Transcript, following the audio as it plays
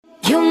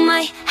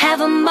might have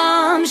a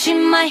mom, she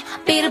might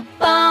be the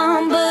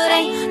bomb, but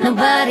ain't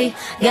nobody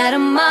got a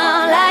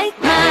mom like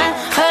mine.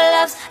 Her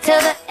love's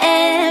till the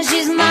end,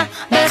 she's my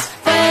best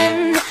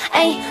friend.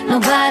 Ain't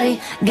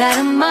nobody got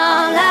a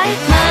mom like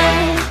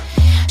mine.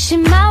 She's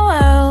my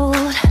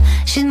world,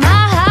 she's my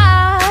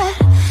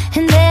heart,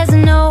 and there's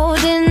no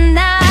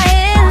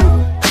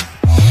denying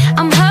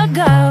I'm her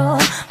girl,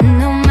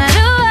 no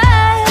matter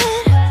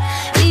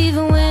what.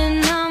 Even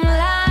when I'm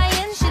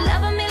lying, she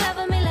loving me,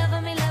 loving me,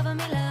 loving me, loving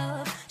me,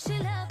 love. She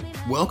love me.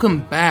 Welcome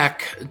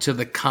back to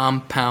the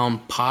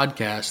Compound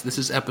Podcast. This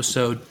is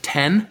episode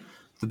 10,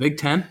 the Big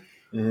 10.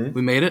 Mm-hmm.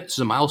 We made it. This is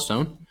a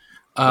milestone.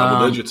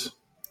 Double digits.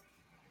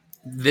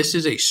 This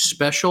is a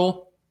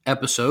special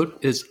episode.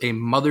 It's a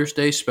Mother's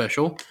Day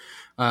special.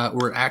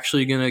 We're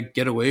actually going to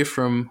get away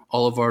from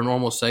all of our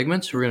normal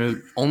segments. We're going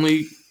to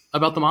only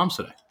about the moms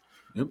today.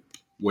 Yep.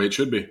 Way it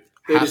should be.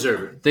 They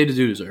deserve it. They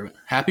do deserve it.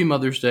 Happy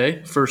Mother's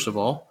Day, first of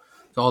all,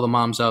 to all the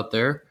moms out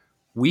there.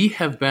 We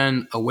have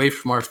been away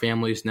from our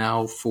families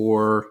now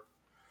for,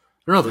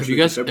 I don't know, have you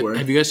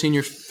guys seen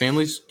your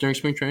families during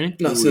spring training?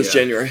 Not since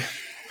January.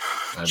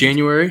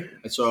 January?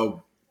 I saw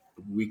a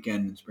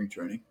weekend in spring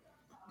training.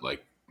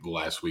 Like the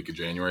last week of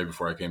January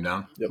before I came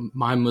down? Yep.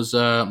 Mine was,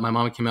 my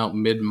mom came out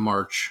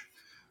mid-March.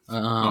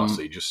 So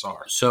you just saw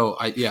her. So,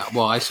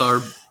 I saw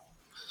her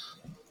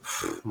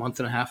a month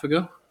and a half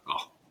ago.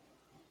 Oh.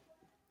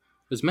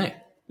 It was May.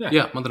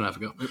 Yeah, a month and a half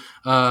ago.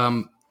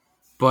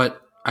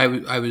 But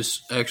I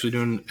was actually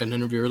doing an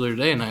interview earlier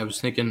today, and I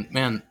was thinking,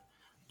 man,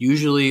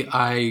 usually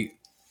I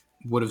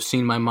would have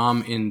seen my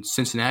mom in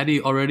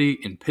Cincinnati already,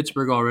 in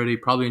Pittsburgh already,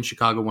 probably in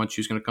Chicago once she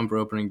was going to come for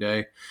opening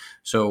day.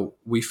 So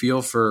we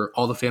feel for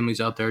all the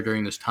families out there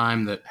during this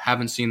time that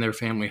haven't seen their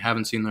family,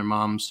 haven't seen their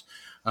moms.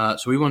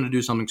 So we wanted to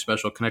do something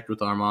special, connect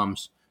with our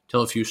moms,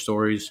 tell a few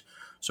stories.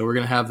 So we're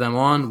going to have them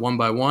on one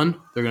by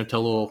one. They're going to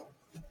tell a little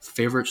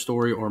favorite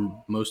story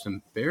or most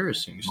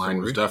embarrassing story.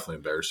 Mine was definitely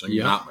embarrassing.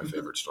 Yeah. Not my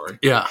favorite story.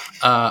 Yeah,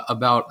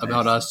 about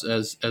us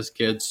as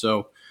kids.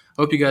 So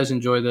hope you guys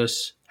enjoy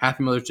this.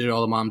 Happy Mother's Day to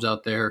all the moms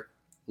out there.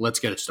 Let's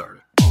get it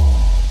started.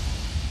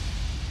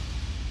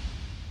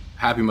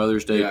 Happy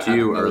Mother's Day to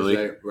you early.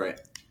 Day. Right.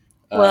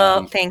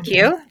 Well, thank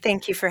you.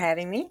 Thank you for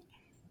having me.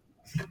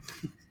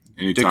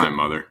 Anytime,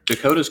 Mother.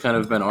 Dakota's kind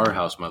of been our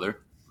house mother.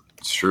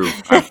 It's true.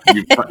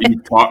 You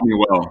taught me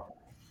well.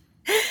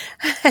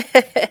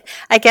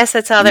 I guess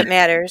that's all that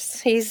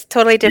matters. He's a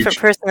totally different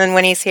person than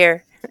when he's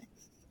here.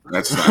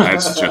 That's just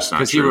not true.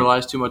 Because he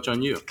relies too much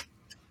on you.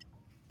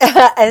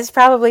 It's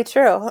probably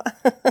true.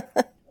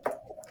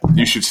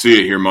 You should see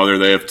it here, Mother.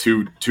 They have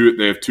two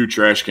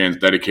trash cans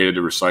dedicated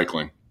to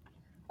recycling.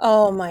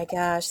 Oh my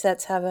gosh,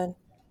 that's heaven.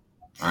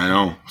 I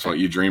know. It's what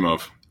you dream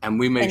of. And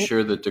we make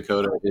sure that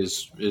Dakota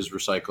is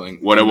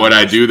recycling. What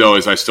I do though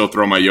is I still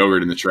throw my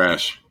yogurt in the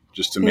trash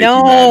just to make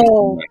you mad.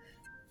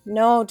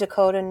 No,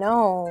 Dakota,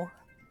 no.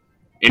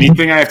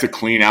 Anything I have to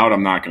clean out,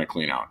 I'm not going to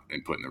clean out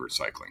and put in the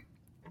recycling.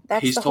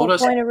 That's the whole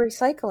point of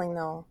recycling,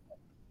 though.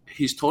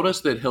 He's told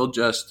us that he'll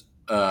just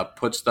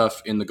put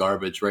stuff in the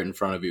garbage right in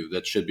front of you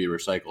that should be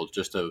recycled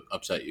just to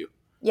upset you.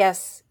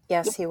 Yes,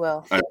 he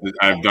will.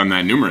 I've done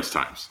that numerous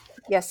times.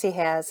 Yes, he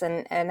has,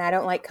 and I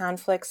don't like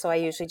conflict, so I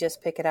usually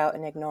just pick it out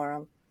and ignore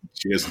him.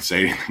 She doesn't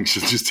say anything.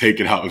 She'll just take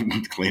it out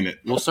and clean it.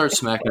 We'll start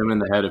smacking him in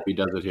the head if he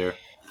does it here.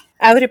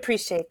 I would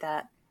appreciate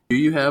that. Do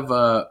you have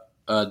a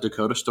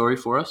Dakota story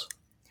for us?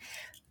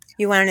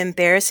 You want an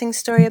embarrassing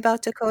story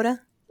about Dakota?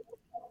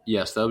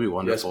 Yes, that would be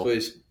wonderful.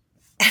 Yes,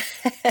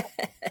 please.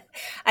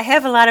 I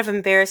have a lot of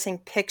embarrassing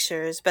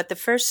pictures, but the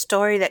first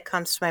story that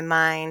comes to my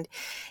mind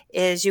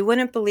is, you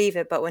wouldn't believe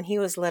it, but when he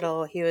was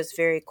little, he was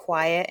very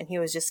quiet and he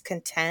was just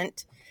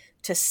content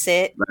to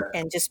sit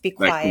and just be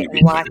quiet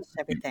and watch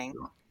everything.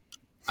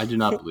 I do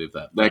not believe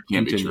that. That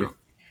can't be true.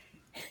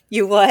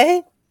 You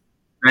what?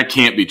 That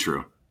can't be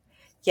true.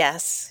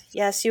 Yes,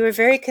 you were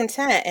very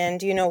content. And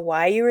do you know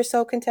why you were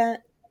so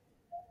content?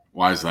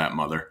 Why is that,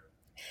 Mother?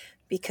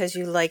 Because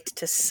you liked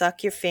to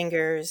suck your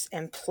fingers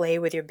and play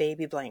with your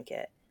baby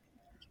blanket.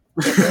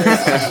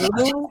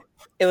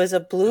 It was a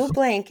blue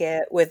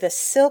blanket with a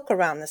silk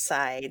around the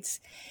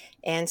sides.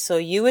 And so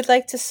you would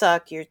like to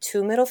suck your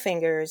two middle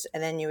fingers,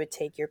 and then you would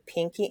take your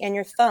pinky and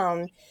your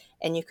thumb,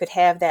 and you could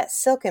have that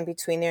silk in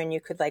between there, and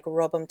you could like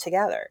rub them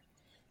together.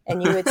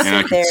 And you would sit and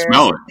I could there.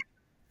 Smell it.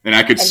 And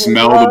I could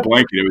smell the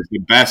blanket. It was the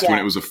best when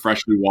it was a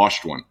freshly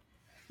washed one.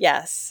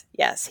 Yes,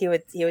 he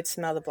would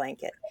smell the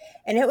blanket,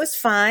 and it was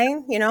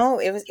fine. You know,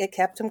 it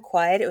kept him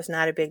quiet. It was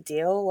not a big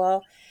deal.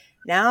 Well,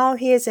 now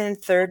he is in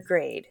 3rd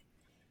grade,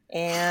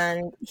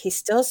 and he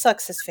still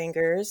sucks his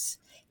fingers,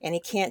 and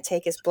he can't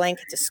take his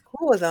blanket to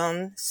school with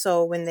him.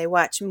 So when they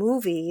watch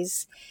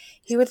movies,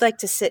 he would like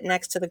to sit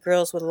next to the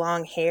girls with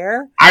long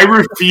hair. I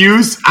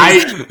refuse.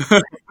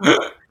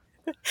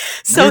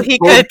 So he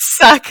could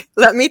suck.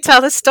 Let me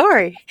tell the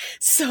story.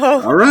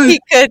 So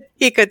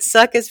he could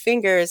suck his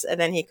fingers, and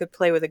then he could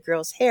play with a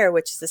girl's hair,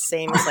 which is the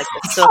same as like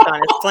the silk on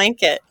his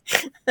blanket.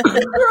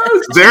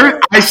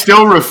 I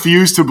still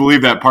refuse to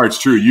believe that part's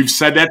true. You've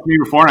said that to me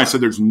before, and I said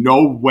there's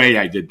no way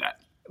I did that.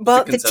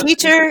 Well, the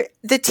teacher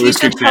It was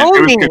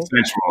told me.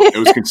 consensual. It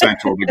was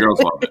consensual. The girls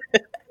loved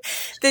it.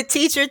 The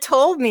teacher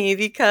told me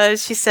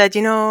because she said,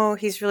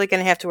 he's really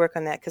going to have to work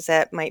on that because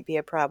that might be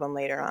a problem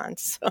later on.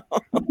 So.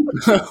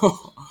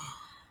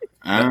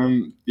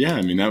 Yeah,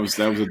 I mean that was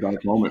a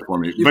dark moment for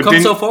me. You've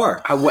come so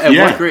far. At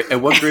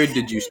what grade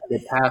did you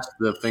get past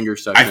the finger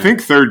section? I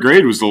think third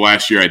grade was the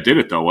last year I did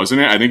it, though,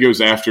 wasn't it? I think it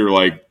was after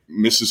like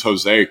Mrs.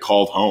 Jose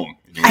called home.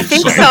 I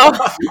think so.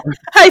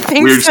 I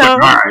think we were just so.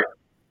 like, all right.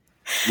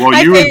 Well,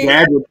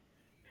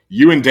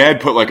 you and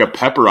Dad put like a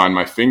pepper on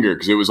my finger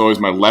because it was always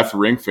my left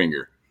ring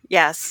finger.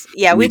 Yes.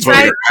 Yeah, we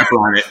tried. Put a pepper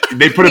on it.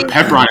 They put a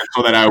pepper on it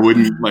so that I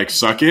wouldn't like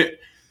suck it.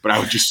 But I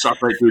would just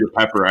suck right through the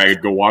pepper. I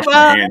would go wash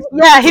my hands.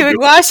 Yeah, he would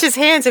wash his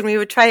hands, and we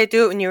would try to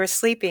do it when you were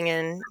sleeping,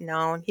 and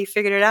he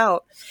figured it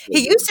out.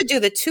 He used to do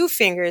the 2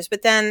 fingers,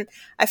 but then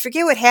I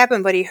forget what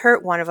happened, but he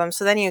hurt one of them,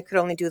 so then he could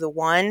only do the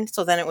 1.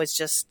 So then it was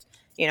just,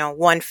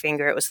 1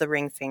 finger. It was the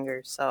ring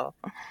finger. So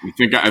I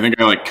think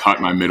I like cut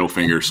my middle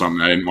finger or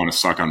something. I didn't want to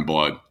suck on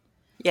blood.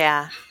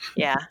 Yeah.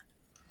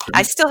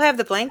 I still have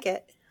the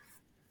blanket.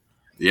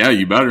 Yeah,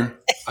 you better.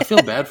 I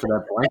feel bad for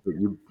that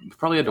blanket. You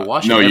probably had to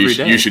wash it every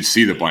day. You should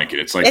see the blanket.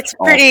 It's like it's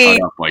all pretty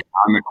cut up. Like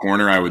on the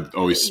corner, I would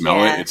always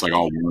smell it. It's like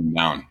all worn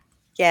down.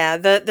 Yeah,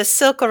 the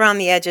silk around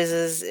the edges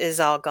is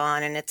all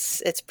gone, and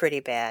it's pretty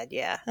bad.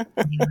 Yeah.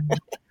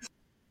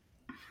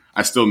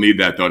 I still need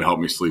that though to help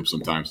me sleep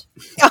sometimes.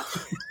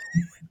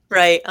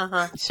 Right.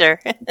 Sure.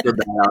 After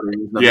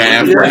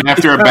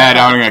a bad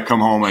outing, I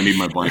come home. I need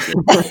my blanket.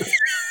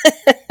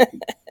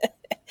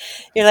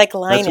 You're like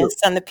Linus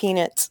on the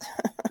Peanuts.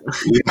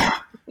 Yeah.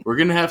 We're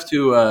going to have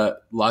to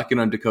lock in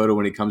on Dakota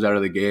when he comes out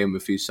of the game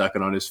if he's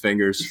sucking on his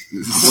fingers.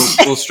 A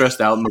little stressed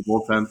out in the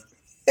bullpen.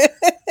 I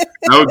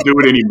don't do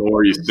it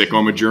anymore, you sicko.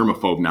 I'm a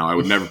germaphobe now. I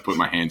would never put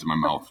my hands in my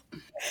mouth.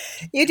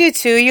 You do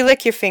too. You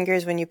lick your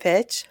fingers when you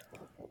pitch.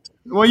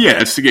 Well, yeah,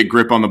 it's to get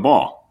grip on the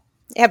ball.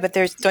 Yeah, but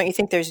don't you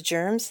think there's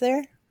germs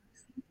there?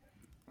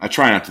 I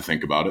try not to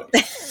think about it.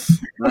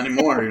 Not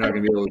anymore. You're not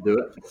going to be able to do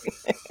it.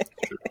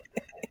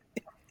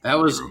 That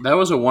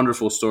was a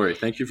wonderful story.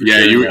 Thank you for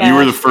sharing. You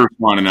were the first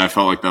one, and I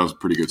felt like that was a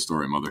pretty good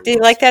story, Mother. Do you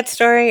like that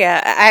story?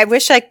 Yeah, I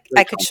wish I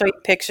could show you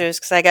pictures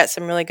because I got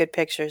some really good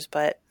pictures,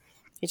 but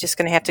you're just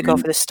going to have to go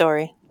for the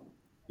story.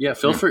 Yeah,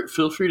 feel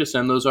free to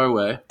send those our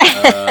way.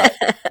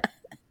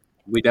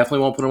 We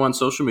definitely won't put them on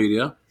social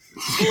media.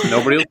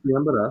 Nobody will see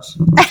them but us.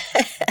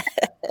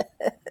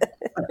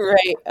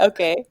 Right.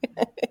 Okay.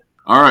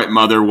 All right,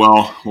 Mother.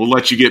 Well, we'll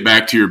let you get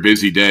back to your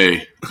busy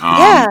day.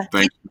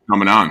 Thanks for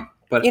coming on.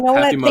 But you know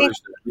happy what? Mother's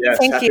Day. Yes,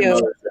 thank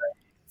you.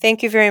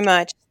 Thank you very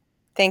much.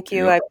 Thank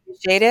you. Yep. I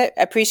appreciate it.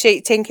 I appreciate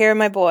you taking care of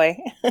my boy.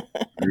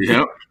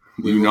 Yep.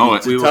 We know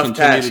it. We will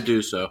continue to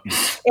do so.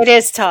 It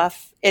is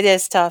tough. It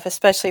is tough,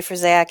 especially for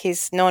Zack.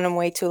 He's known him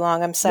way too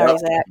long. I'm sorry,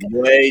 Zack.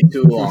 Way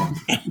too long.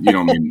 You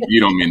don't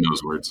mean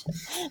those words.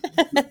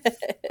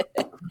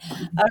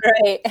 All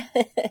right.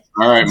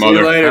 All right, Mother.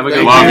 See you later. Have a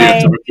good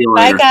Love you.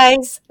 Bye,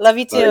 guys. Love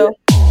you too.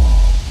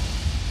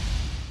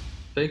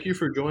 Thank you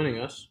for joining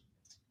us.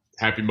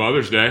 Happy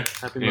Mother's Day.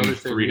 Happy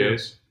Mother's Day. 3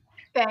 days.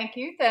 Thank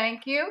you.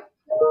 Thank you.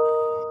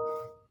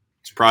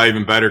 It's probably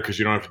even better because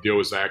you don't have to deal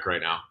with Zack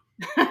right now.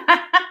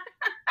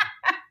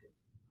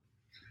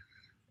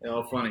 They're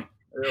all funny.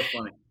 Real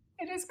funny.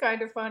 It is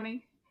kind of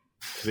funny.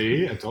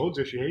 See, I told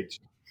you she hates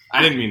you.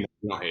 I didn't mean that.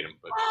 You don't hate him,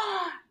 but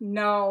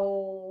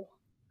No.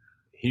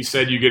 He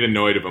said you get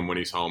annoyed of him when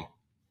he's home.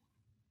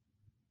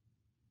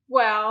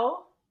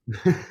 Well.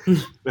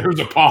 There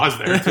was a pause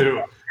there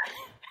too.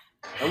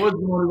 I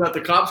wasn't the one who got the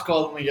cops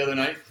called me the other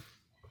night.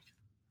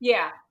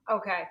 Yeah.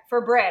 Okay.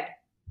 For bread.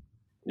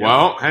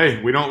 Well,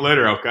 hey, we don't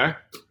litter, okay?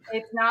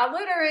 It's not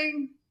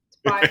littering. It's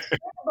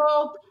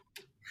biodegradable.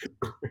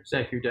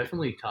 Zack, you're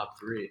definitely top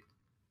 3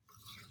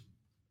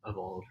 of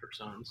all of her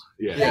sons.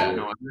 Yeah.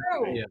 No,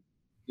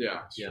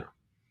 Yeah.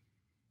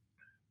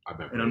 I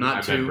bet. And I'm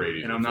not 2,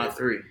 and I'm not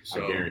 3.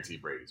 So I guarantee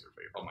Brady's her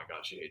favorite. Oh my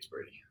God, she hates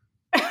Brady.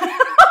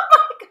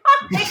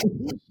 Oh my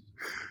God.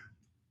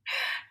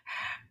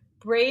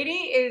 Brady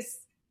is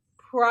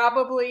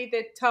probably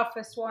the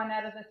toughest one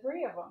out of the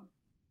 3 of them.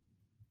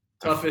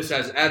 Toughest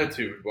as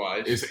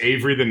attitude-wise. Is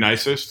Avery the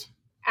nicest?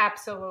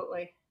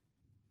 Absolutely.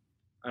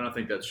 I don't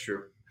think that's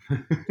true.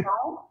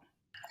 No?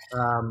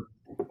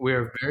 We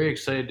are very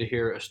excited to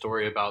hear a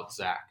story about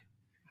Zack.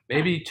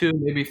 Maybe 2,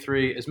 maybe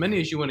 3, as many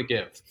as you want to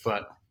give,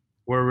 but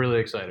we're really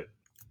excited.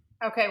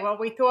 Okay, well,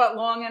 we thought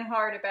long and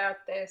hard about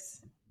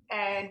this,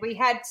 and we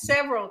had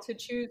several to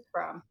choose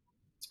from.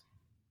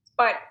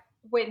 But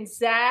when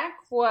Zack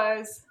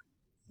was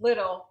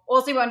little,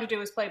 all he wanted to do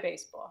was play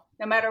baseball,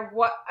 no matter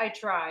what I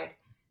tried.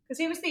 Because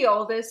he was the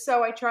oldest,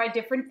 so I tried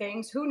different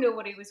things. Who knew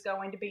what he was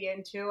going to be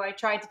into? I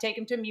tried to take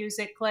him to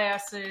music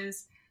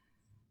classes.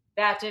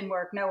 That didn't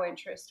work. No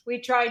interest. We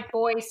tried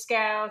Boy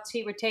Scouts.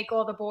 He would take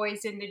all the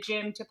boys in the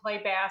gym to play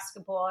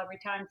basketball every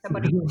time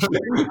somebody.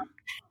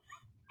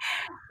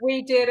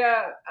 We did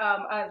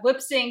a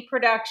lip sync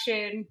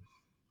production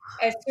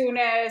as soon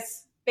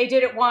as they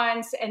did it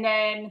once, and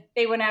then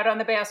they went out on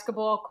the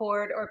basketball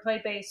court or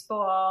played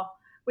baseball.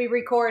 we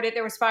recorded.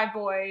 There was 5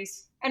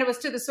 boys, and it was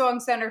to the Song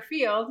Center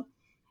Field.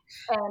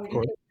 And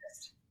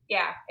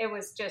it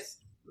was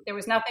just, there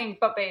was nothing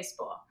but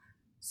baseball.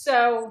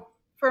 So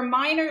for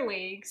minor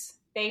leagues,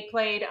 they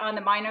played on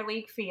the minor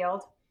league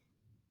field,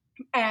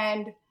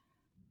 and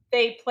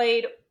they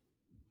played,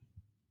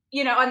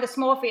 on the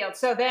small field.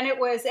 So then it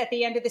was at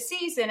the end of the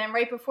season, and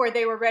right before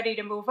they were ready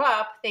to move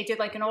up, they did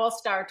like an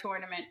all-star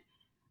tournament.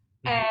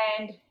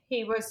 And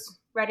he was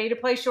ready to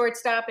play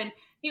shortstop, and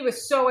he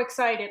was so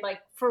excited, like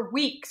for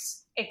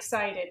weeks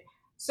excited.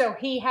 So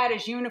he had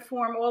his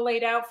uniform all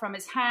laid out from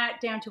his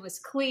hat down to his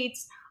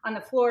cleats on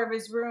the floor of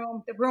his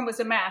room. The room was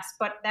a mess,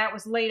 but that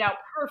was laid out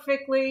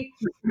perfectly.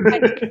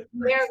 And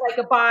there like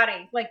a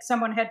body, like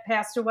someone had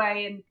passed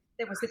away, and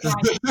it was the time.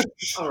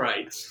 All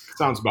right.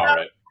 Sounds about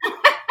right.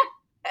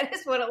 That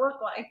is what it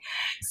looked like.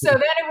 So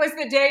then it was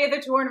the day of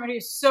the tournament. He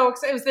was so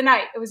excited. It was the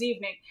night. It was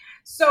evening.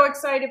 So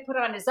excited, put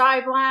on his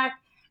eye black,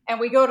 and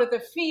we go to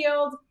the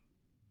field,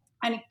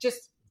 and he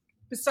just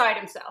beside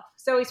himself.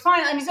 So he's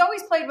fine. And he's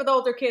always played with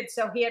older kids.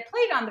 So he had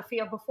played on the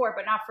field before,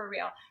 but not for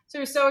real. So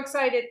he was so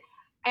excited.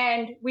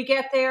 And we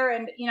get there,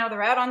 and,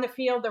 they're out on the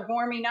field. They're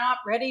warming up,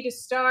 ready to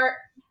start.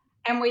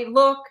 And we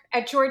look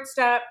at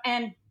shortstop,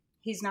 and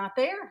he's not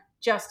there.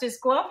 Just his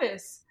glove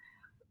is.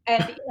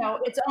 And,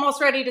 it's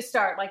almost ready to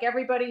start. Like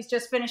everybody's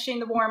just finishing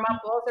the warm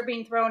up. Balls are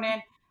being thrown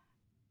in.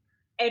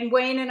 And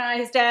Wayne and I,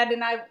 his dad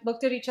and I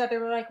looked at each other.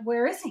 We're like,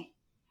 where is he?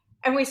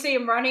 And we see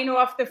him running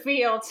off the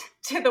field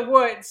to the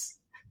woods.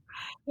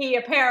 He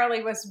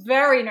apparently was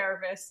very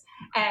nervous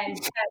and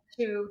had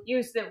to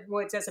use the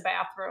woods as a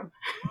bathroom.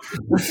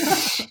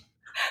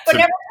 But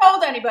never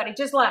told anybody,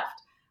 just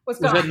left. Was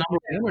that number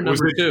 1 or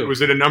number 2?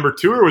 Was it a number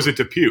 2 or was it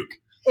to puke?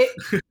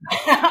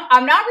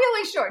 I'm not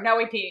really sure. No,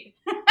 he peed.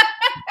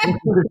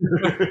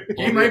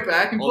 Came right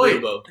back and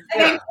played. And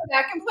then came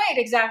back and played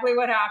exactly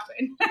what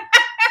happened.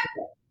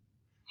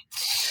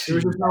 There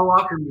was just no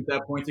offering at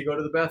that point to go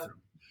to the bathroom.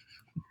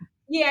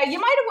 Yeah, you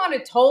might have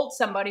wanted to told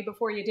somebody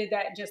before you did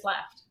that and just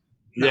left.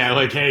 Yeah,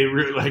 like, hey,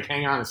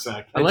 hang on a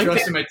sec. I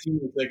trusted my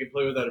teammates they could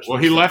play without a shortstop.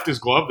 Well, he left his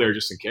glove there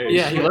just in case.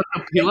 Yeah, he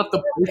left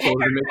the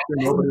placeholder to make sure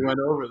nobody went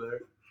over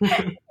there.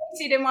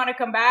 He didn't want to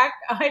come back.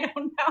 I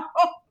don't know.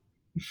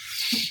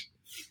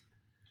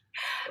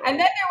 And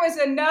then there was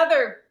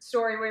another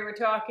story we were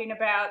talking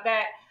about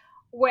that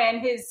when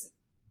his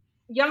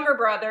younger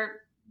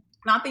brother,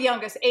 not the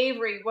youngest,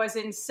 Avery, was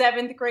in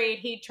 7th grade,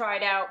 he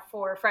tried out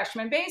for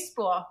freshman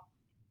baseball.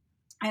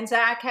 And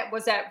Zack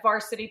was at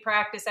varsity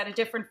practice at a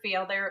different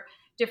field. They were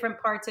different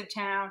parts of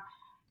town.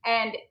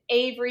 And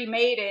Avery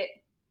made it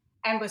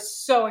and was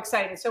so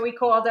excited. So he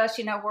called us,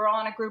 we're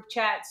all in a group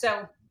chat.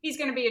 So he's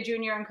going to be a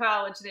junior in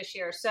college this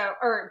year.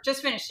 Or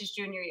just finished his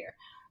junior year.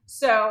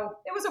 So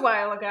it was a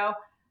while ago.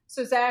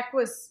 So Zack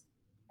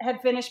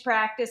had finished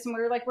practice, and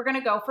we were like, we're going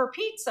to go for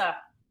pizza.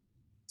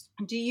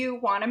 Do you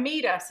want to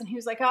meet us? And he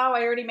was like, oh,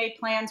 I already made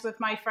plans with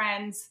my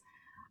friends.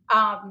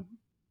 And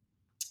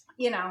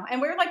we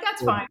were like,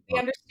 that's fine. We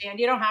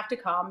understand. You don't have to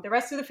come. The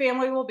rest of the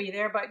family will be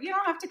there, but you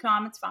don't have to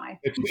come. It's fine.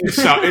 It's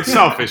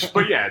selfish,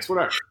 but yeah, it's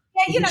whatever.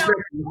 Yeah, It's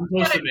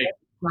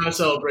not a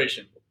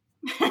celebration.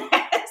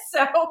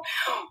 So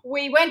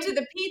we went to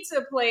the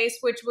pizza place,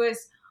 which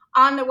was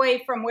on the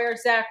way from where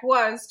Zack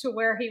was to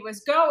where he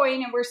was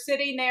going. And we're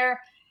sitting there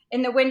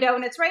in the window,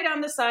 and it's right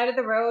on the side of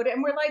the road.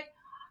 And we're like,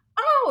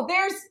 oh,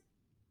 there's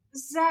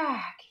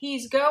Zack.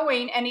 He's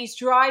going, and he's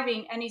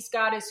driving, and he's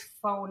got his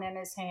phone in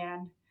his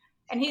hand.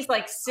 And he's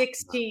like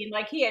 16,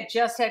 like he had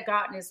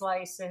gotten his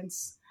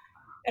license.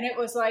 And it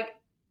was like,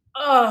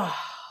 I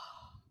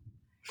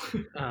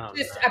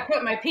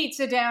put my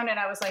pizza down, and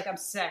I was like, I'm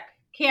sick.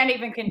 Can't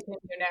even continue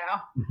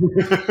now.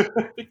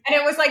 And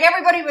it was like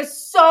everybody was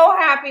so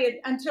happy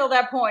until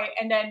that point.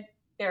 And then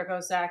there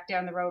goes Zack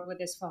down the road with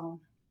his phone.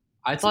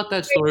 I thought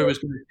that story was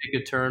going to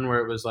take a turn where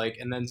it was like,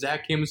 and then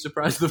Zack came and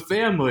surprised the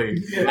family.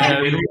 Yeah.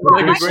 And we were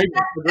like, we're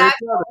like,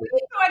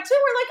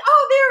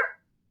 oh,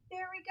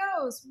 there he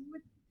goes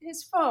with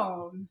his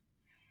phone.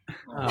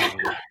 Oh.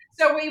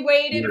 So we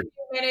waited a few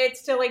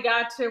minutes till he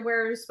got to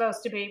where he was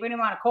supposed to be. We didn't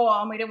want to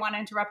call him. We didn't want to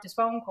interrupt his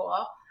phone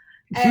call.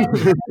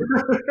 And,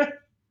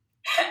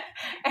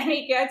 and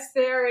he gets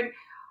there, and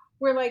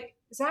we're like,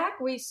 Zack,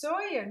 we saw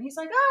you. And he's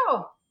like,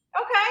 oh,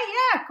 okay,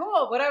 yeah,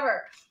 cool,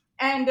 whatever.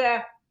 And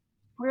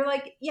we're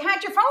like, you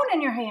had your phone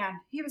in your hand.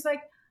 He was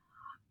like,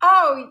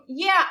 oh,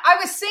 yeah, I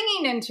was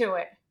singing into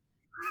it.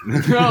 There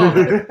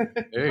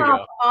you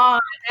go. On,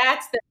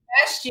 that's the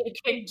best you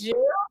can do.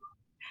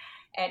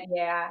 And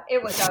yeah,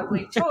 it was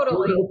ugly.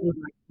 Totally. It was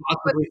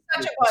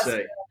such a buzz.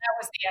 That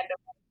was the end of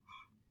it.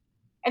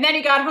 And then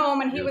he got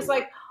home, and he was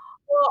like,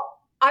 well,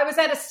 I was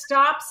at a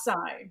stop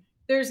sign.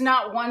 There's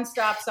not one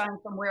stop sign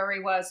from where he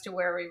was to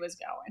where he was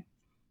going.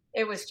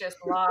 It was just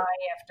lie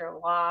after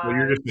lie. Well,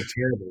 you're just a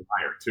terrible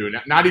liar, too.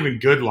 Not even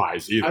good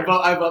lies, either.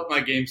 I've upped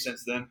my game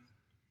since then.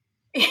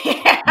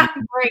 Yeah,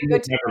 great.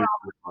 Good to know.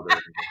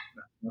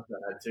 Not that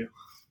I had to.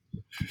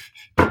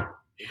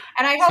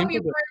 And I hope you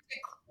learn to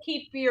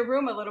keep your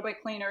room a little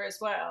bit cleaner as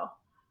well.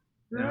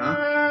 It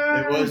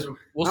was.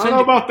 I don't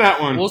know about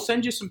that one. We'll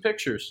send you some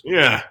pictures.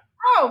 Yeah.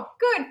 Oh,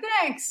 good.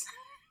 Thanks.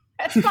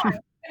 That's fine.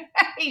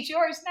 He's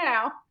yours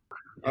now.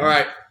 All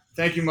right.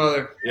 Thank you,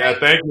 Mother. Yeah,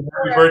 thank you.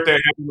 Happy birthday.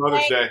 Happy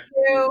Mother's Day. Thank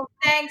you.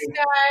 Thanks,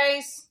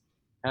 guys.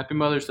 Happy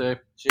Mother's Day.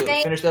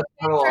 Sheila, finish that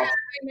bottle Thanks for off.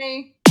 having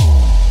me.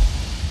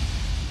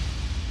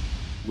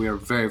 We are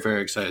very,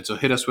 very excited. So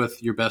hit us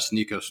with your best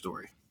Nico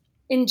story.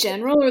 In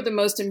general, or the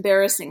most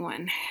embarrassing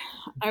one?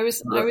 I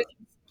was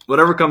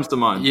Whatever comes to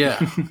mind. Yeah,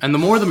 and the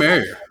more the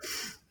merrier.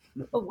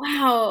 oh,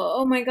 wow.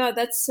 Oh my God,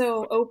 that's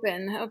so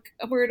open. Okay,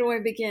 where do I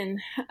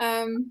begin?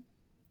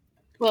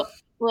 Well,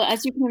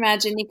 as you can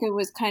imagine, Nico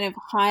was kind of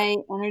high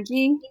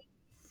energy,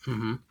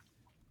 Mm-hmm.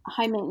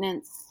 high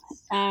maintenance,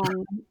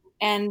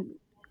 and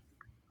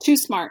too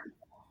smart.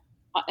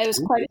 It was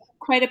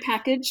quite a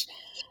package.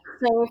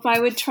 So if I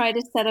would try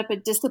to set up a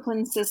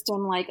discipline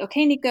system like,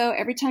 okay, Nico,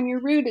 every time you're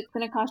rude, it's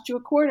going to cost you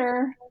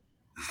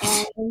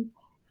 $0.25.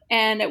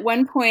 And at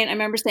one point, I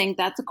remember saying,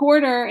 that's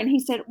 $0.25. And he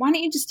said, why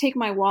don't you just take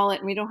my wallet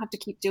and we don't have to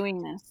keep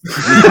doing this?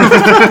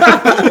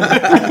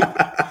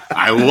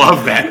 I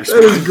love that.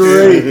 That is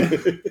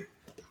great.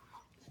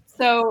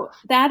 So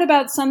that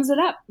about sums it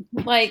up.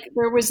 Like,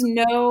 there was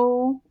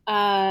no,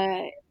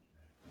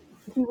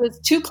 he was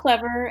too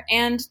clever,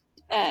 and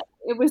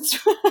it was,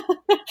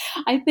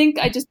 I think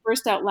I just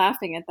burst out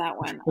laughing at that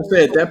one. I'll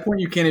say, at that point,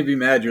 you can't even be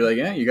mad. You're like,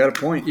 yeah, you got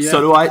a point. Yeah. So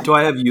do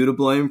I have you to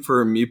blame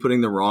for me putting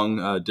the wrong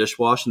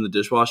dishwash in the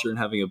dishwasher and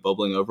having it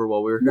bubbling over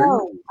while we were here?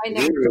 No, I've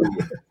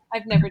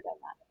never done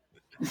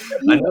that.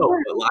 I know,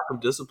 but lack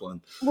of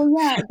discipline. Well,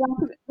 yeah,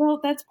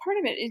 that's part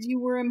of it, is you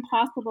were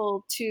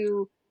impossible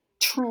to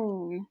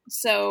train.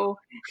 So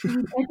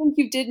I think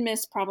you did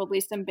miss probably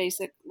some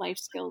basic life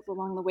skills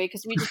along the way,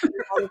 because we just did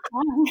it all the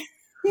time.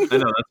 I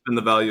know, that's been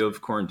the value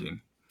of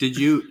quarantine. Did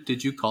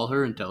you call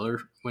her and tell her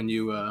when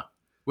you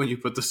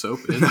put the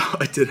soap in? No,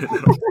 I didn't.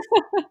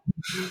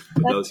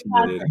 That was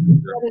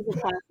humiliating. That is a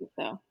classic,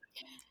 though.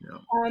 Yeah.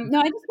 No,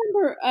 I just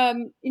remember, I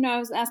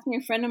was asking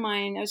a friend of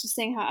mine, I was just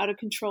saying how out of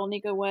control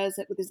Nico was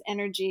with his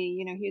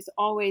energy. He was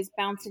always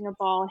bouncing a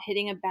ball,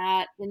 hitting a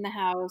bat in the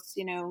house,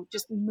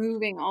 just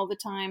moving all the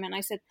time. And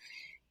I said,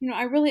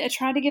 I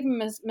tried to give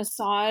him a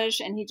massage,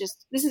 and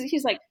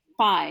he's like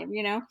 5,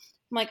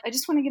 I'm like, I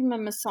just want to give him a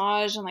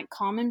massage and like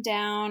calm him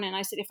down. And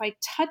I said, if I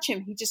touch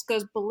him, he just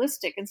goes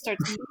ballistic and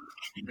starts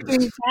doing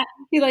that.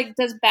 He like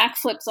does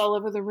backflips all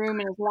over the room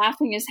and is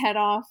laughing his head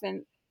off.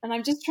 And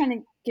I'm just trying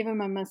to give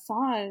him a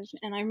massage.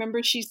 And I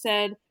remember she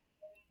said,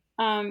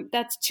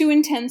 that's too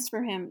intense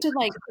for him to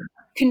like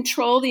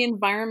control the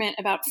environment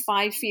about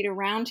 5 feet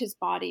around his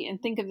body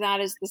and think of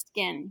that as the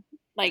skin.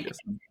 Like, Yes.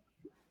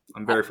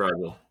 I'm very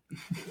fragile.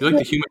 You're like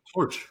the Human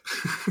Torch.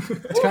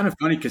 It's kind of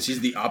funny because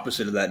he's the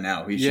opposite of that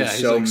now. He's Yeah, just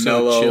he's so like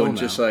so mellow chill and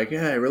just now. like,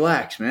 yeah,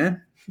 relax,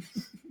 man.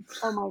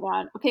 oh my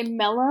God. Okay.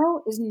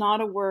 Mellow is not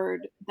a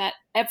word that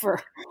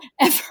ever.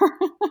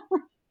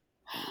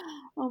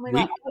 Oh my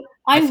God.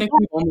 I think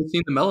we've only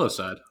seen the mellow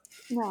side.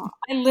 No,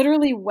 I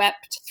literally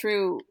wept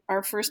through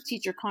our first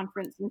teacher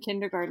conference in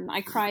kindergarten.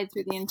 I cried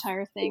through the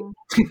entire thing.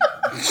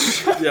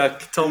 Yeah,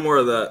 tell more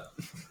of that.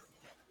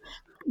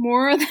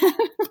 More of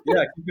that.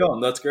 Yeah, keep going.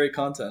 That's great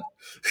content.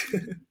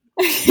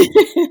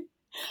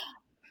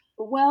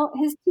 Well,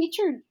 his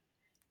teacher,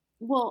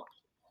 well,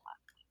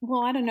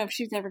 I don't know if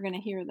she's ever going to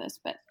hear this,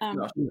 but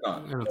No, she's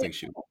not. I don't think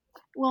she will.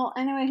 well,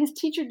 anyway, his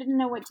teacher didn't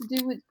know what to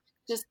do with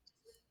just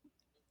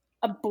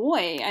a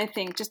boy. I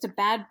think just a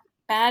bad,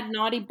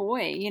 naughty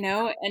boy,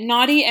 a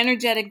naughty,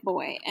 energetic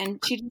boy. And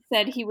she just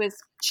said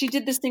she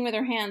did this thing with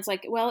her hands,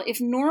 like, well, if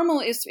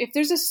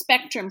there's a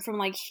spectrum from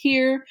like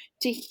here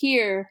to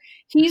here,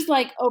 he's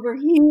like over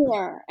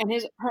here, and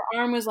her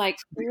arm was like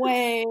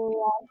way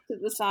off to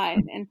the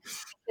side, and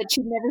that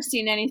she'd never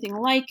seen anything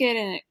like it,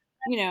 and it,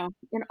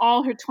 in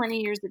all her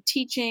 20 years of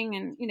teaching,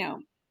 and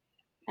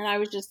and I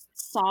was just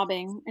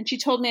sobbing. And she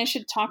told me I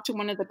should talk to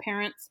one of the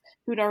parents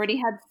who'd already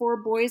had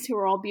 4 boys who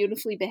were all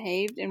beautifully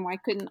behaved, and why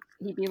couldn't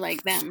he be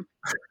like them?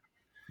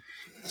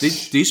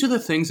 These are the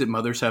things that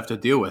mothers have to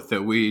deal with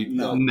that we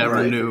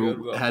never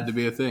knew had to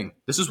be a thing.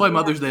 This is why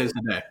Mother's Day is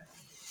today.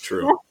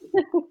 True.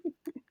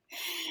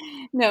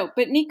 No,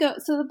 but Nico,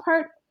 so the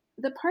part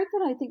that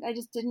I think I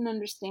just didn't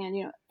understand,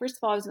 first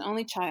of all, I was an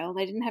only child.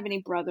 I didn't have any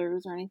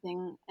brothers or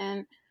anything.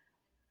 And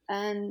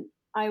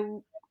I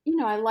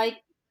like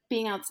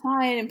being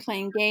outside and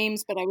playing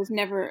games, but I was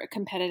never a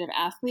competitive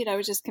athlete. I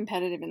was just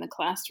competitive in the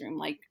classroom,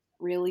 like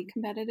really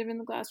competitive in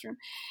the classroom.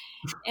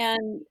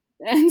 And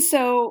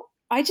so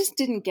I just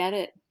didn't get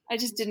it. I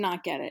just did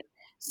not get it.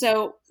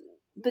 So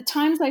the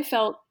times I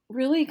felt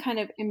really kind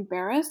of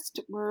embarrassed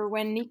were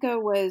when Nico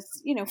was,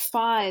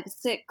 5,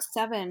 6,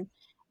 7. And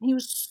he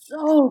was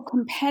so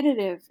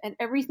competitive at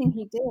everything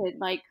he did.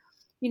 Like,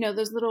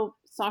 those little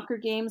soccer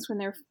games when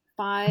they're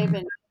 5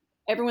 and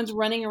everyone's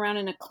running around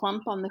in a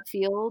clump on the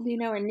field,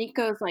 and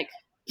Nico's like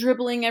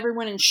dribbling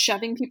everyone and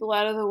shoving people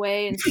out of the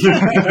way and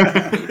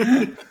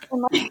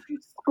like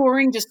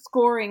scoring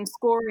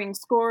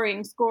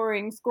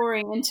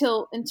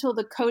until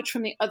the coach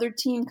from the other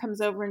team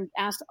comes over and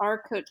asks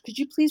our coach, could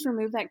you please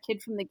remove that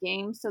kid from the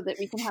game so that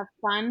we can have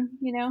fun,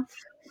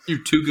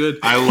 You're too good.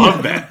 I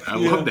love that. I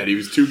love that. He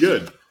was too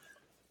good.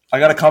 I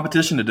got a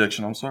competition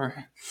addiction. I'm sorry.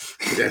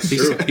 That's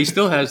true. He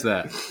still has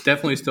that.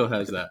 Definitely still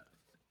has that.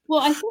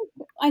 Well,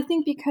 I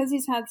think because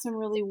he's had some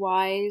really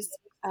wise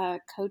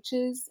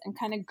coaches and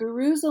kind of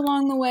gurus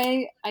along the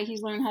way,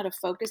 he's learned how to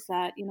focus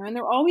that, and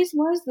there always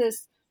was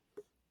this,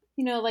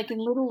 like in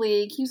Little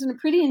League, he was in a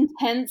pretty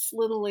intense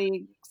Little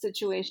League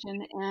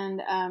situation.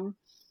 And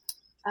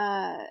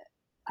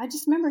I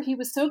just remember he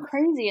was so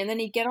crazy. And then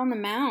he'd get on the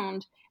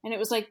mound and it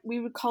was like, we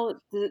would call it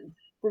the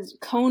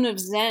cone of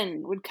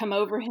Zen would come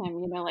over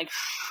him,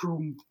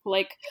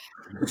 like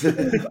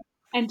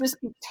and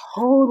just be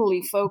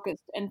totally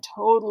focused and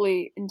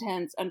totally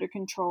intense, under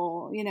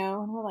control, and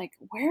we're like,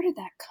 where did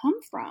that come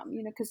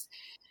from? Because,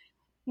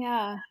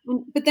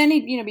 but then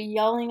he'd, be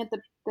yelling at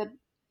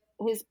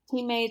his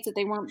teammates that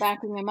they weren't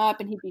backing him up,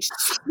 and he'd be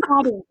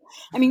sobbing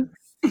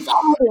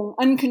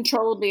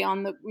uncontrollably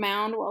on the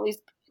mound while he's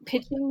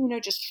pitching,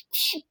 just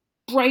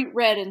bright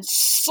red and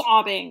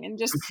sobbing and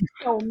just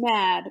so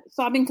mad,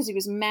 sobbing because he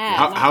was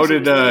mad. How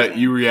did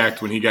you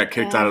react when he got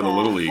kicked out of the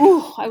Little League?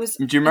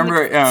 Do you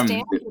remember?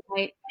 Stand with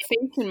my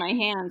face in my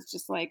hands,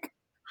 just like,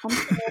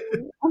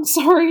 I'm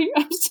sorry.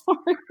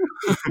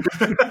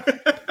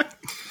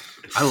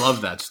 I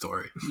love that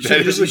story. You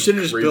should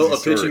have just built a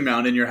pitching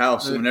mound in your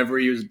house. And whenever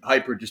he was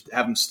hyper, just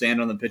have him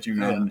stand on the pitching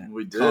mound.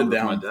 We did calm with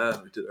down. my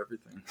dad. We did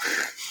everything.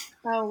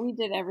 Oh, we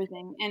did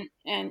everything,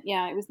 and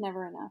it was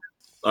never enough.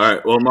 All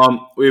right. Well,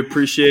 Mom, we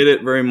appreciate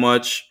it very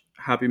much.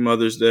 Happy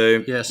Mother's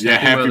Day. Yes.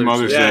 Happy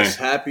Mother's Day. Yes,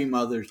 happy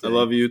Mother's Day. I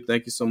love you.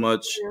 Thank you so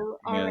much.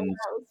 All right,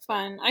 that was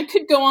fun. I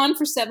could go on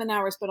for 7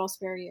 hours, but I'll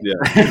spare you. Yeah.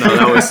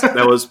 No,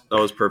 that was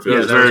perfect. That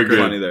was very good.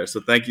 Funny there.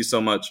 So thank you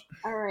so much.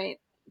 All right.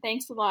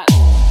 Thanks a lot.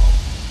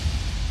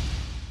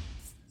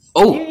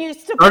 Oh, You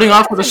used to- starting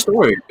off with a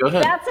story. Go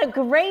ahead. That's a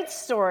great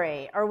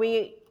story. Are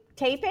we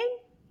taping?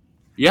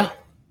 Yeah.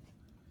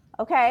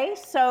 Okay,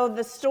 so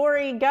the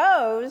story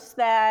goes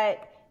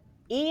that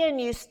Ian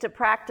used to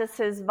practice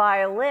his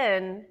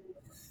violin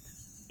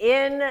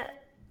in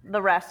the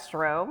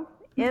restroom,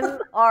 in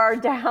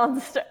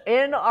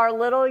our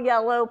little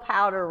yellow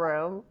powder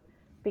room,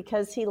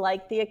 because he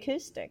liked the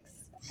acoustics.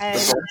 And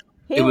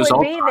he would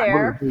be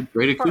there.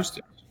 Great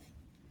acoustics.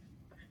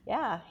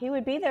 Yeah, he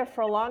would be there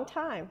for a long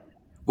time.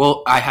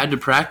 Well, I had to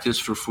practice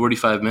for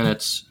 45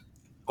 minutes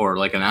or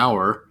like an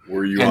hour.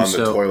 Were you on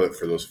the toilet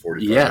for those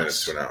 45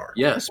 minutes to an hour?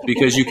 Yes,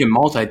 because you can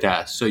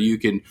multitask. So you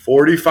can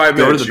 45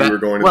 minutes you were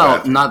going to the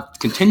bathroom. Not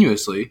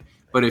continuously,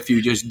 but if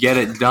you just get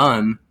it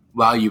done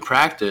while you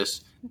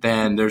practice,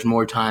 then there's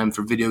more time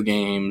for video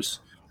games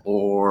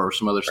or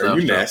some other stuff. Are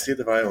you nasty at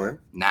the violin?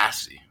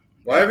 Nasty.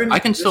 Why haven't I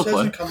can still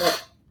play. This hasn't come up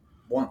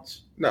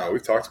once. No,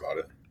 we've talked about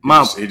it.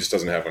 Mom, he just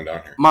doesn't have one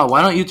down here. Mom,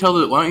 why don't you tell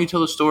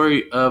the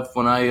story of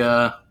when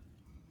I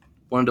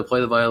wanted to play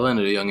the violin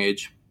at a young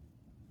age?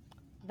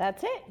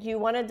 That's it. You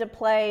wanted to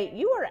play.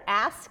 You were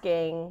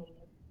asking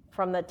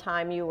from the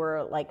time you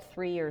were like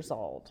 3 years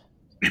old,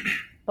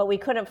 but we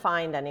couldn't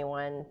find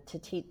anyone to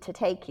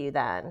take you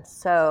then.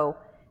 So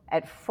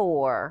at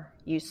 4,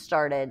 you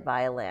started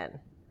violin,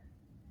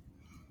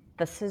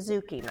 the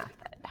Suzuki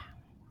method.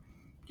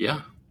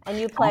 Yeah. And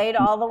you played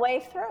all the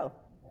way through.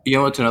 You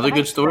know what's another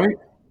good story?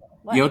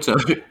 What? You know what's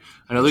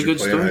another good Did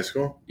you play story? in high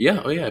school?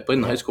 Yeah. Oh yeah. I played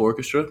in the high school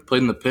orchestra.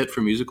 Played in the pit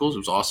for musicals. It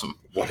was awesome.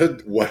 What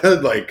a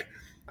like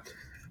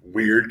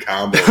weird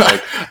combo.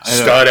 Like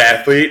stud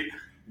athlete,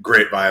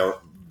 great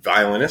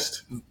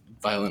violinist.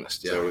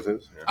 Violinist. Yeah. Is that what it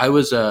is?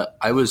 Yeah.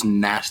 I was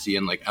nasty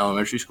in like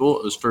elementary school.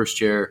 It was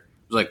first year.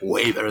 It was like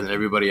way better than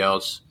everybody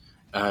else.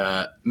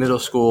 Middle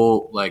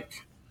school,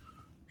 like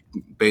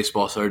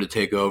baseball started to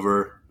take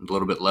over. A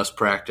little bit less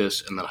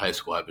practice, and then high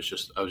school, I was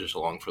just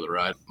along for the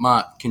ride.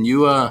 Ma, can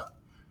you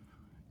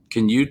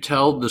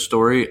tell the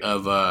story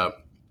of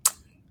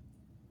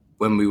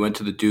when we went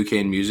to the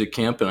Duquesne music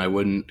camp and I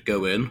wouldn't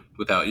go in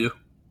without you?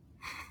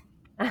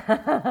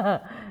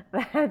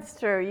 That's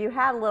true. You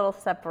had a little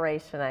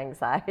separation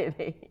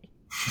anxiety.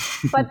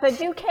 But the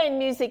Duquesne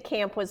music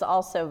camp was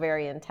also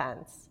very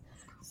intense.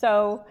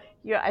 So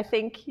I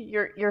think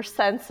your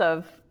sense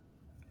of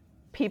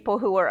people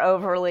who were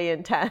overly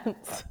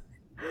intense.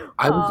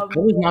 I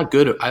was not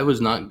good. I was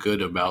not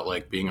good about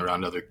like being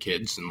around other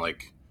kids and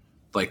like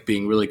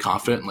being really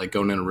confident and like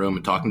going in a room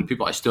and talking to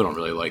people. I still don't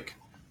really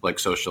like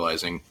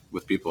socializing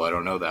with people I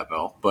don't know that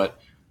well. But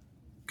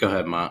go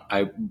ahead, Ma.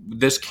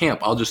 This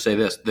camp, I'll just say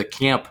this: the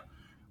camp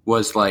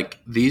was like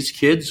these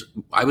kids.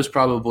 I was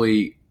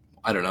probably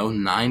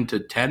 9 to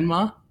 10,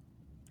 Ma.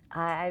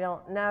 I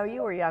don't know.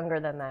 You were younger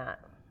than that.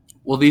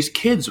 Well, these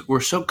kids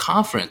were so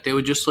confident. They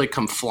would just like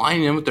come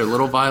flying in with their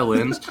little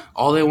violins.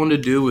 All they wanted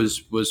to do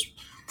was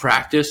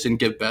practice and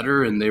get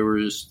better, and they were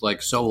just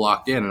like so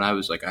locked in. And I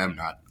was like, I'm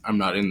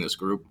not in this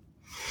group.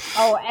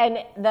 Oh, and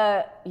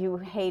you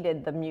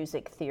hated the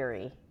music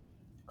theory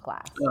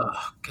class.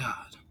 Oh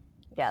God.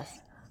 Yes,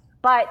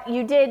 but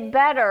you did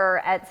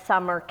better at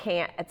summer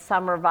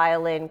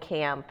violin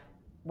camp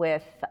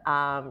with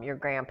your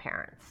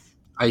grandparents.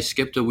 I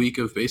skipped a week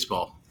of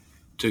baseball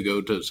to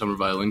go to summer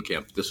violin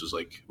camp. This was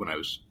like when I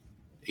was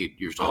 8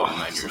 years old,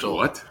 9 years old.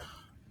 What?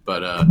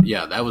 But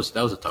yeah, that was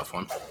a tough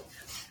one.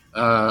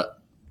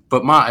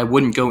 But Ma, I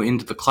wouldn't go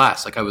into the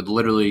class. Like I would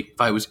literally, if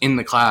I was in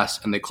the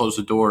class and they closed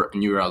the door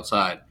and you were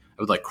outside,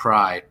 I would like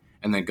cry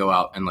and then go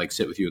out and like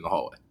sit with you in the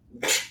hallway.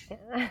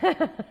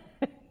 Right.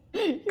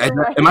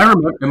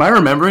 Am I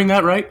remembering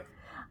that right?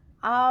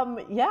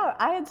 Yeah,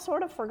 I had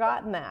sort of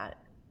forgotten that.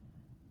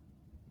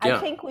 Yeah. I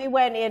think we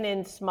went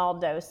in small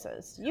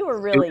doses. You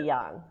were really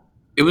young.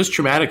 It was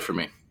traumatic for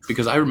me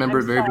because I remember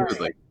it very sorry.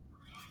 vividly.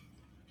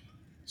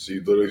 So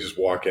you literally just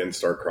walk in,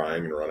 start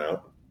crying, and run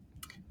out?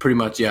 Pretty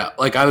much, yeah.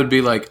 Like I would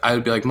be like,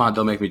 Ma,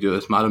 don't make me do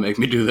this. Ma, don't make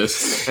me do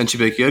this. And she'd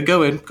be like, yeah,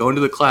 go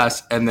into the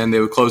class. And then they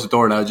would close the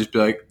door and I would just be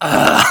like,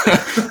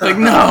 like,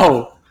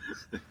 no.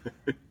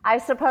 I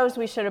suppose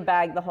we should have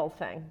bagged the whole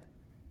thing.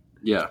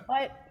 Yeah.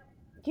 But,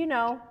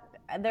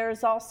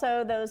 there's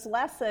also those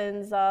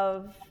lessons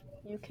of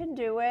you can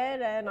do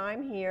it and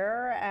I'm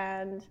here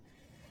and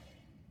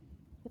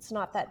it's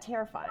not that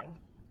terrifying.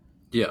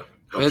 Yeah.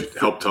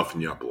 Help toughen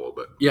you up a little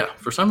bit. Yeah.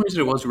 For some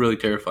reason, it was really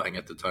terrifying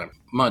at the time.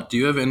 Ma, do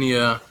you have any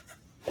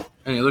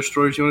other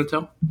stories you want to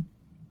tell?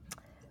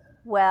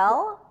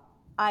 Well,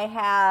 I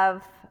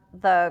have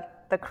the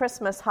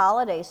Christmas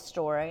holiday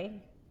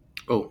story.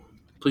 Oh,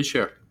 please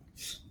share.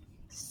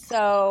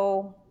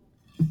 So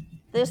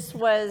this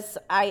was,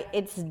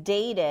 it's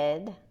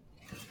dated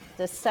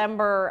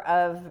December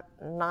of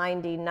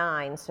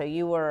 99. So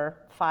you were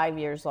 5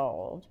 years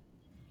old.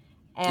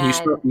 And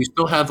you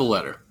still have the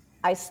letter.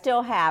 I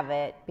still have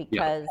it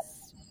because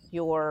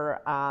you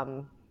were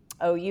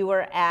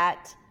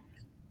at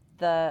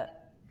the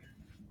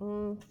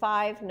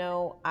 5.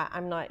 No,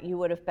 I'm not. You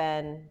would have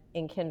been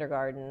in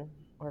kindergarten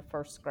or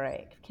first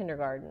grade,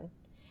 kindergarten.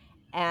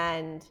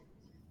 And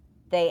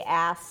they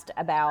asked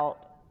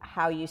about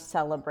how you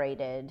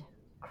celebrated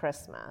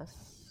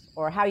Christmas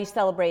or how you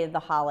celebrated the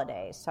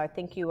holidays. So I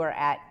think you were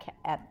at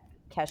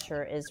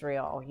Kesher,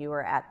 Israel. You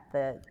were at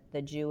the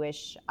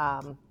Jewish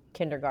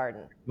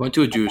kindergarten. Went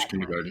to a Jewish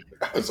kindergarten.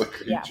 I was like,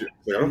 I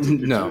don't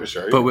think you're Jewish,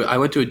 are you? But I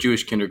went to a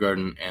Jewish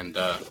kindergarten, and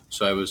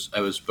so I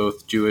was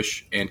both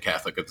Jewish and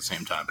Catholic at the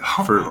same time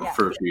for a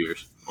few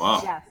years.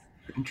 Wow. Yes.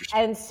 Interesting.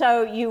 And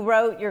so you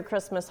wrote your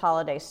Christmas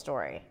holiday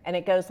story, and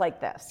it goes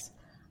like this.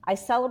 I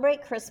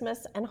celebrate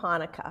Christmas and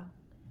Hanukkah.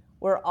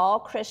 We're all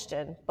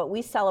Christian, but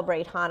we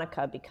celebrate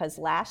Hanukkah because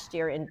last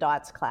year in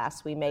Dot's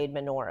class we made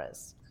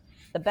menorahs.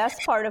 The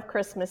best part of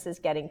Christmas is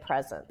getting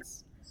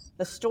presents.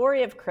 The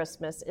story of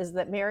Christmas is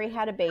that Mary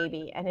had a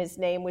baby and his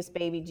name was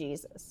Baby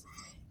Jesus.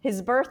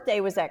 His birthday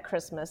was at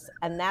Christmas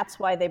and that's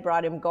why they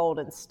brought him gold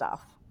and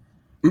stuff.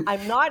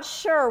 I'm not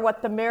sure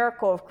what the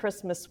miracle of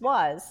Christmas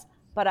was,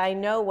 but I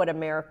know what a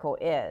miracle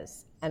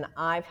is, and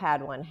I've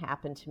had one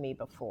happen to me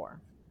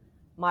before.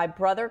 My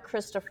brother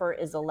Christopher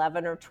is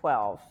 11 or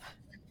 12,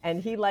 and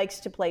he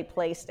likes to play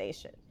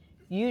PlayStation.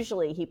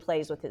 Usually he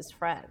plays with his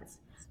friends,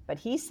 but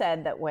he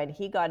said that when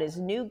he got his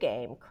new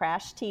game,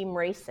 Crash Team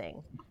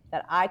Racing,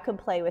 that I could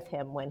play with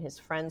him when his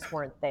friends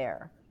weren't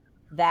there.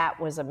 That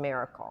was a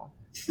miracle.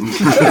 He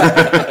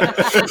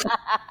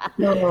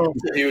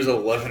was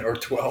 11 or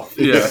 12.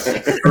 Yeah.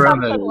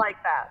 Something like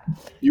that.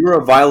 You were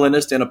a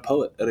violinist and a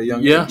poet at a young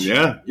age.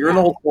 Yeah. You're an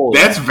old poet.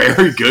 That's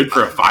very good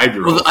for a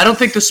 5-year-old. Well, I don't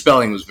think the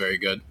spelling was very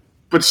good.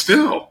 But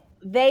still.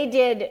 They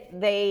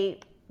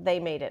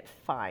made it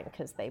fine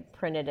because they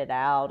printed it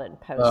out and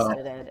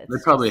posted it.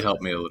 That probably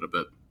helped me a little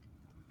bit.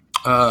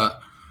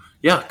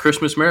 Yeah,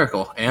 Christmas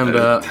miracle,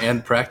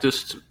 and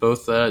practiced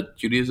both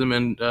Judaism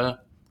and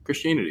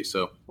Christianity.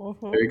 So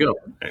there you go.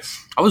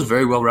 Nice. I was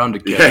very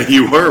well-rounded kid. Yeah,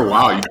 you were.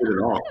 Wow, you did it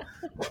all.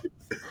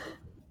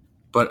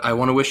 But I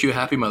want to wish you a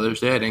happy Mother's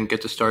Day. I didn't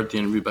get to start the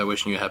interview by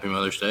wishing you a happy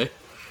Mother's Day.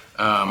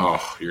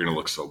 You're gonna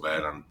look so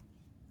bad on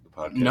the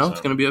podcast. No,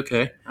 it's gonna be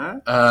okay.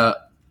 Huh?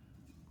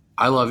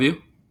 I love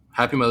you.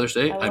 Happy Mother's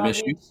Day. I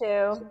miss you.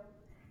 Too.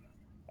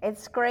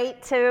 It's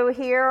great to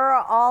hear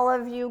all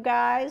of you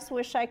guys.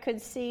 Wish I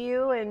could see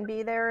you and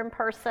be there in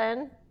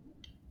person.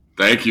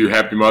 Thank you.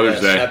 Happy Mother's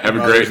Day. Happy Have a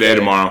Mother's great day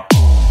tomorrow.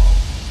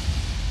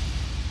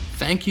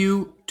 Thank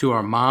you to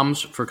our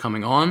moms for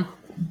coming on.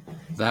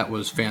 That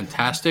was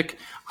fantastic.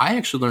 I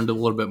actually learned a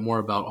little bit more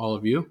about all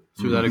of you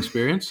through that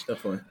experience.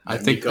 Definitely. I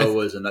think Nico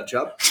was a nut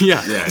job.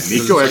 Yeah. Yeah,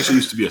 Nico actually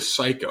used to be a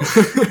psycho.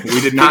 We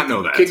did not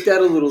know that. Kicked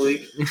out of Little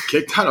League.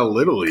 Kicked out of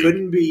Little League.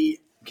 Couldn't be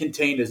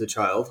contained as a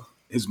child.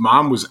 His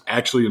mom was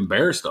actually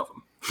embarrassed of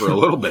him for a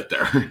little bit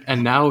there.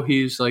 And now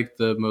he's like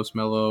the most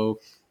mellow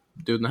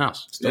dude in the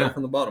house. Starting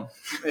from the bottom.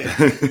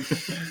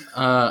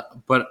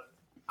 But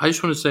I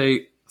just want to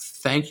say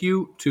thank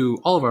you to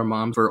all of our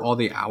moms for all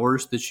the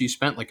hours that she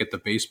spent, like at the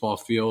baseball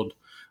field,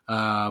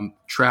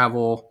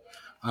 travel.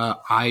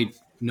 I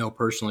know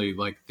personally,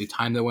 like the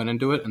time that went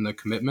into it and the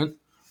commitment.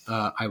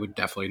 I would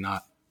definitely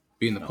not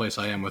be in the place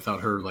I am without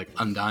her like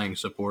undying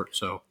support.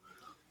 So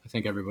I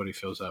think everybody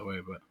feels that way.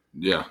 But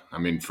yeah, I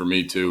mean, for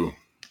me too,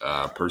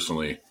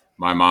 personally,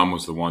 my mom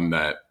was the one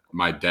that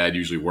my dad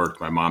usually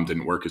worked. My mom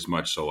didn't work as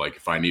much. So like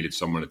if I needed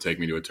someone to take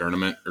me to a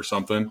tournament or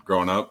something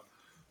growing up,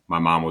 my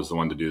mom was the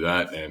one to do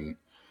that. And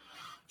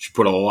she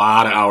put a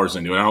lot of hours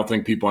into it. I don't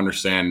think people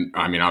understand.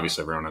 I mean,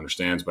 obviously everyone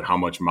understands, but how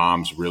much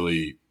moms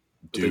really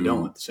But they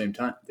don't at the same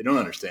time. They don't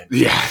understand.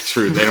 Yeah,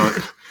 true. They don't.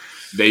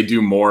 They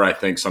do more, I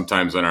think,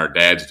 sometimes than our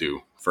dads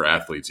do for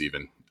athletes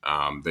even.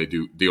 They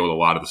do deal with a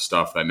lot of the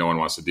stuff that no one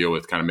wants to deal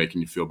with, kind of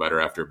making you feel better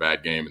after a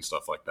bad game and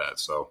stuff like that.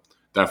 So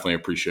definitely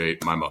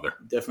appreciate my mother.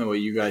 Definitely what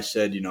you guys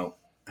said,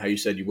 how you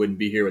said you wouldn't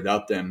be here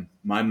without them.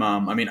 My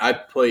mom, I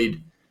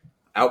played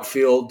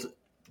outfield,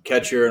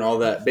 catcher, and all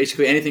that,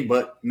 basically anything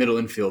but middle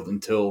infield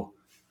until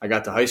I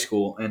got to high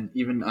school. And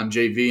even on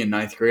JV in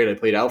 9th grade, I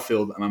played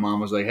outfield, and my mom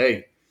was like,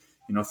 hey,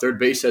 third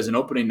base has an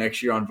opening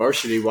next year on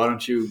varsity. Why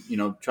don't you,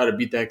 try to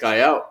beat that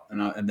guy out?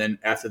 And then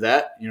after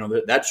that,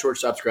 that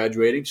shortstop's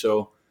graduating.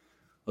 So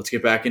let's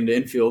get back into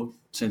infield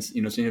since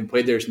you've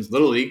played there since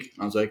Little League.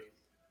 I was like,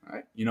 all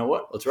right, you know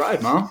what? Let's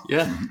ride, Mom.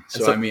 Yeah.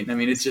 So,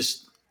 it's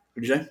just –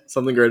 what'd you say?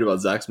 Something great about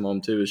Zach's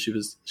mom, too, is she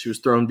was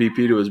throwing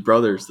BP to his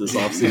brothers this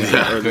offseason.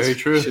 Yeah, very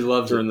true. She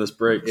loves during this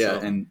break. Yeah,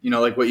 so. and,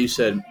 like what you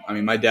said,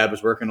 my dad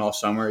was working all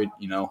summer,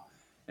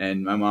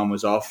 and my mom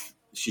was off.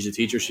 She's a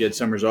teacher. She had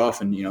summers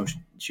off, and,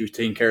 she was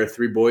taking care of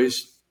 3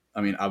 boys.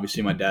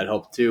 Obviously my dad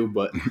helped too,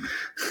 but,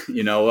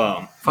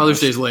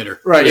 Father's Day's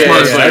later. Right.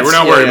 Father's Day. We're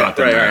not worried about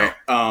that.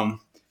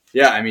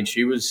 Right.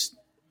 She was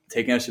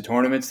taking us to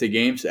tournaments, to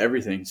games, to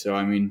everything. So,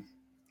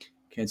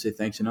 can't say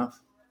thanks enough.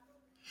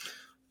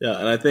 Yeah,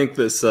 and I think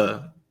this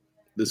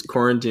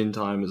quarantine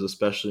time has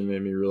especially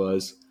made me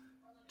realize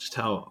just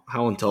how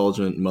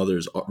intelligent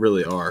mothers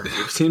really are.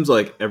 It seems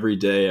like every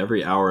day,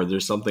 every hour,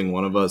 there's something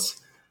one of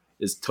us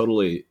is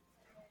totally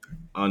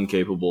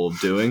incapable of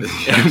doing,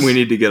 and we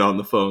need to get on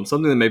the phone.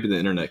 Something that maybe the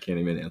internet can't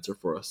even answer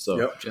for us.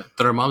 So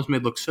that our moms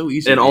made look so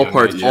easy in all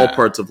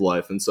parts of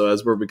life. And so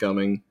as we're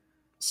becoming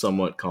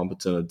somewhat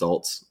competent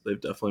adults, they've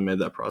definitely made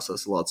that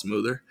process a lot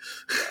smoother.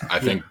 I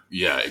think,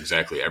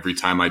 exactly. Every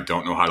time I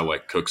don't know how to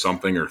cook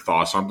something or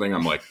thaw something,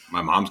 I'm like,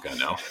 my mom's gonna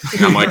know.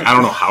 And I'm like, I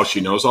don't know how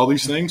she knows all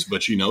these things,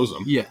 but she knows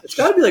them. Yeah, it's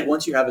got to be like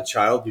once you have a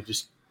child,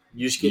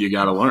 you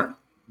got to learn.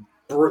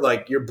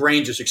 Your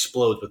brain just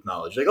explodes with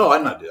knowledge. Like, oh,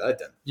 I'm not doing that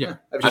then. Yeah,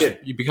 kid.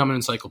 You become an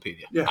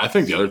encyclopedia. Yeah, I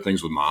think the other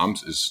things with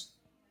moms is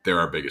they're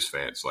our biggest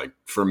fans. Like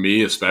for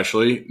me,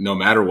 especially, no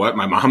matter what,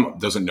 my mom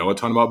doesn't know a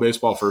ton about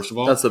baseball. First of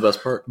all, that's the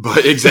best part.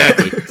 But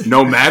exactly,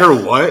 no matter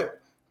what,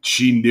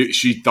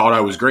 she thought I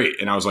was great,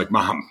 and I was like,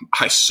 Mom,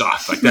 I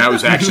sucked. Like that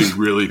was actually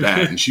really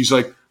bad. And she's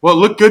like, well, it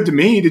looked good to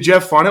me. Did you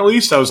have fun at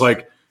least? I was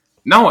like,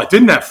 no, I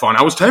didn't have fun.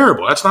 I was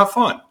terrible. That's not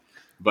fun.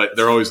 But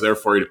they're always there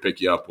for you to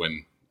pick you up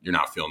when you're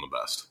not feeling the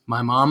best.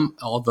 My mom,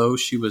 although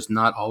she was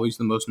not always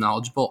the most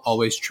knowledgeable,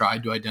 always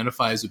tried to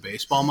identify as a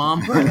baseball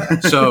mom.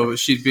 So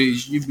you'd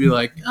be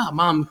like,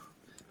 Mom,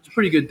 it's a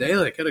pretty good day.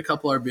 Like, had a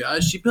couple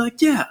RBIs. She'd be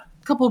like, yeah,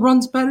 a couple of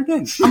runs batted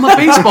in. I'm a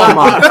baseball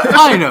mom.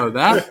 I know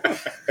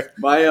that.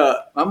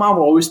 My mom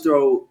will always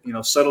throw,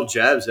 subtle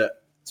jabs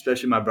at,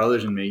 especially my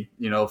brothers and me.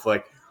 If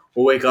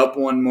we'll wake up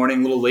one morning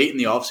a little late in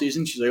the off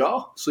season, she's like,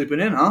 oh,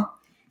 sleeping in, huh?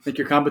 Think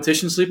your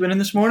competition's sleeping in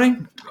this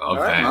morning? Love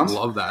that. Mom.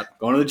 Love that.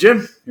 Going to the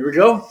gym. Here we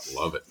go.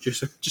 Love it.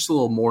 Just a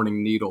little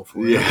morning needle for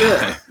you.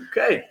 Yeah.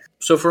 Okay.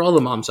 So for all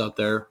the moms out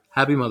there,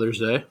 happy Mother's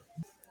Day.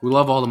 We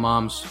love all the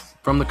moms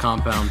from the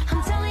compound.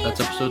 That's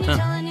episode 10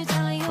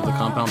 of the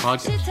Compound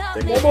Podcast.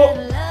 Take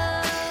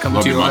care.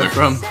 Coming to you live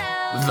from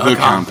the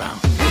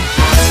compound.